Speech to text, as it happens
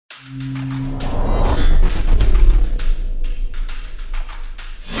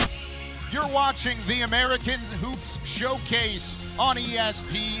You're watching the American Hoops Showcase on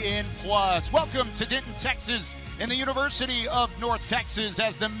ESPN+. Welcome to Denton, Texas, in the University of North Texas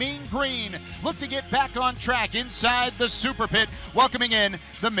as the Mean Green look to get back on track inside the Super Pit, welcoming in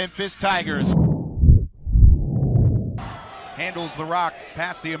the Memphis Tigers. Handles the rock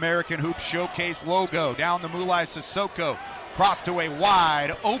past the American Hoops Showcase logo, down the Mulai Sissoko, cross to a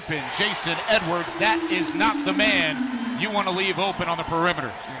wide open Jason Edwards. That is not the man you want to leave open on the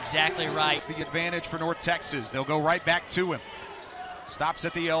perimeter. You're exactly right. It's the advantage for North Texas. They'll go right back to him. Stops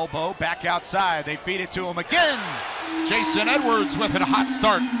at the elbow, back outside. They feed it to him again. Jason Edwards with a hot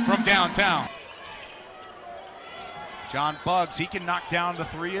start from downtown. John Buggs, he can knock down the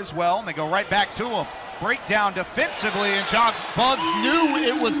three as well, and they go right back to him. Breakdown defensively, and John Buggs knew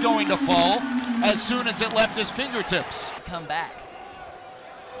it was going to fall as soon as it left his fingertips. Come back.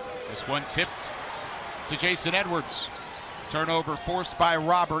 This one tipped to Jason Edwards. Turnover forced by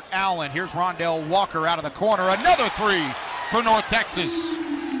Robert Allen. Here's Rondell Walker out of the corner. Another three for North Texas.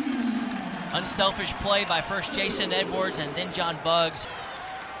 Unselfish play by first Jason Edwards and then John Buggs.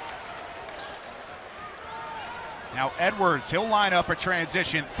 Now Edwards, he'll line up a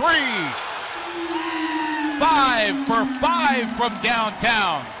transition. 3, 5 for 5 from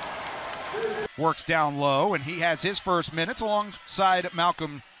downtown. Works down low, and he has his first minutes alongside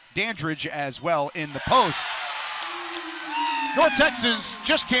Malcolm Dandridge as well in the post. North Texas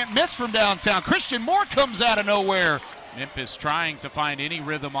just can't miss from downtown. Christian Moore comes out of nowhere. Memphis trying to find any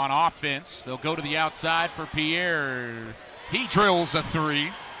rhythm on offense. They'll go to the outside for Pierre. He drills a three.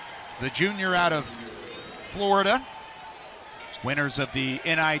 The junior out of Florida. Winners of the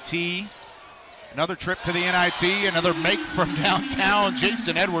NIT. Another trip to the NIT, another make from downtown.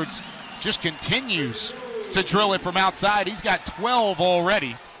 Jason Edwards just continues to drill it from outside. He's got 12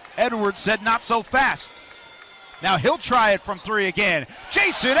 already. Edwards said not so fast. Now he'll try it from three again.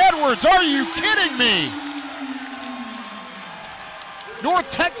 Jason Edwards, are you kidding me? North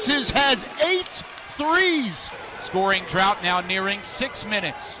Texas has 8 threes. Scoring drought now nearing 6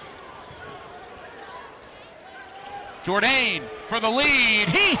 minutes. Jourdain for the lead.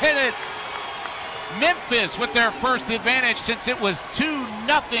 He hit it. Memphis with their first advantage since it was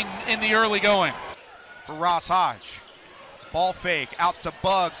 2-0 in the early going. For Ross Hodge. Ball fake out to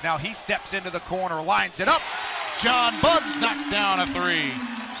Buggs. Now he steps into the corner, lines it up. John Buggs knocks down a three.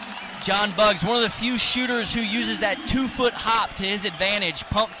 John Buggs, one of the few shooters who uses that 2-foot hop to his advantage.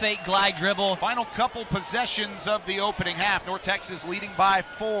 Pump fake, glide dribble. Final couple possessions of the opening half. North Texas leading by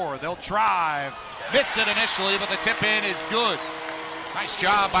 4. They'll drive. Missed it initially, but the tip in is good. Nice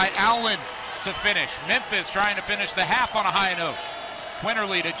job by Allen to finish. Memphis trying to finish the half on a high note.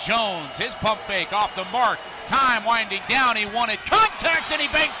 Quinterly to Jones. His pump fake off the mark. Time winding down. He wanted contact and he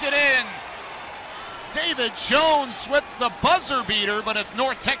banked it in. David Jones with the buzzer beater, but it's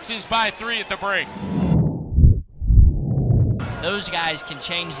North Texas by 3 at the break. Those guys can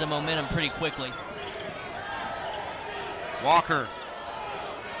change the momentum pretty quickly. Walker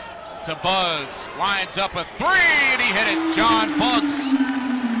to Buggs, lines up a three, and he hit it. John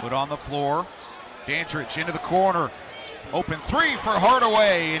Buggs put on the floor. Dandridge into the corner. Open three for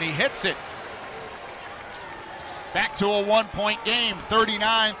Hardaway, and he hits it. Back to a 1-point game,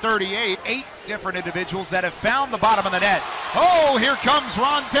 39-38. 8 different individuals that have found the bottom of the net. Oh, here comes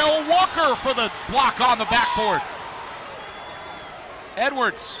Rondell Walker for the block on the backboard.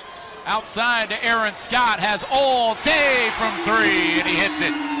 Edwards outside to Aaron Scott, has all day from 3, and he hits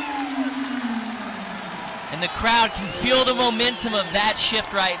it. And the crowd can feel the momentum of that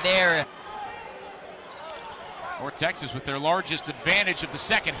shift right there. North Texas with their largest advantage of the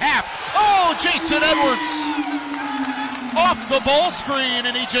second half. Oh, Jason Edwards off the ball screen,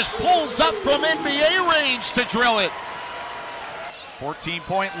 and he just pulls up from NBA range to drill it.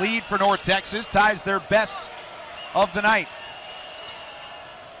 14-point lead for North Texas, ties their best of the night.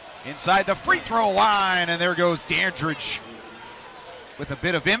 Inside the free throw line, and there goes Dandridge with a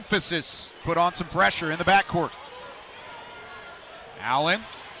bit of emphasis, put on some pressure in the backcourt. Allen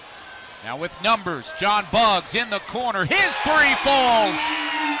now with numbers. John Buggs in the corner. His three falls.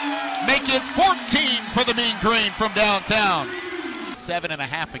 Make it 14 for the Mean Green from downtown.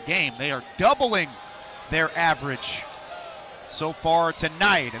 7.5 a game. They are doubling their average so far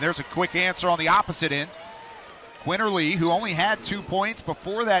tonight. And there's a quick answer on the opposite end. Quinterly, who only had 2 points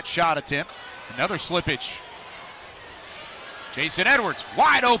before that shot attempt. Another slippage. Jason Edwards,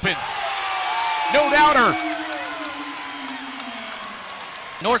 wide open. No doubter.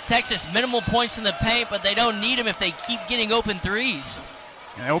 North Texas, minimal points in the paint, but they don't need them if they keep getting open threes.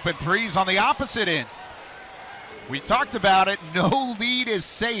 And open threes on the opposite end. We talked about it. No lead is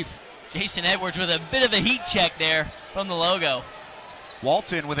safe. Jason Edwards with a bit of a heat check there from the logo.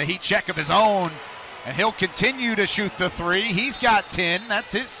 Walton with a heat check of his own, and he'll continue to shoot the three. He's got 10.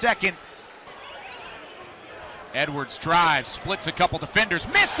 That's his second. Edwards drives, splits a couple defenders.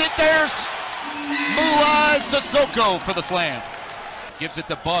 Missed it. There's Mula Sissoko for the slam. Gives it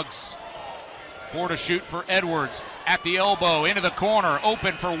to Bugs. 4 to shoot for Edwards. At the elbow, into the corner,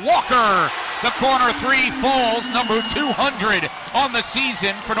 open for Walker. The corner three falls, number 200 on the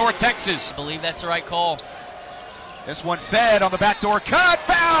season for North Texas. I believe that's the right call. This one fed on the backdoor cut.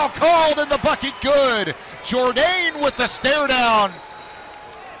 Foul called in the bucket, good. Jourdain with the stare down.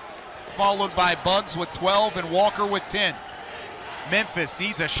 Followed by Bugs with 12 and Walker with 10. Memphis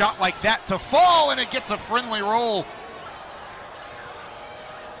needs a shot like that to fall, and it gets a friendly roll.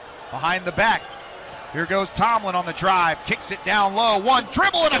 Behind the back. Here goes Tomlin on the drive, kicks it down low, one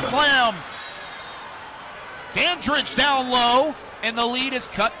dribble and a slam. Dandridge down low, and the lead is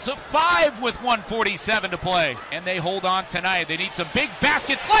cut to 5 with 1:47 to play. And they hold on tonight. They need some big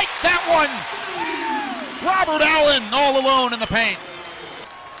baskets like that one. Robert Allen all alone in the paint.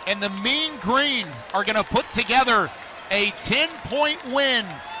 And the Mean Green are going to put together a 10-point win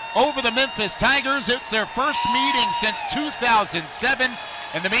over the Memphis Tigers. It's their first meeting since 2007.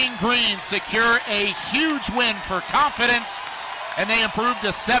 And the Mean Green secure a huge win for confidence, and they improve to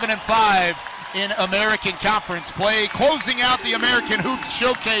 7-5 in American Conference play, closing out the American Hoops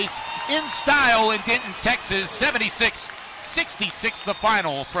Showcase in style in Denton, Texas. 76-66 the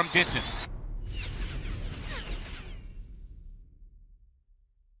final from Denton.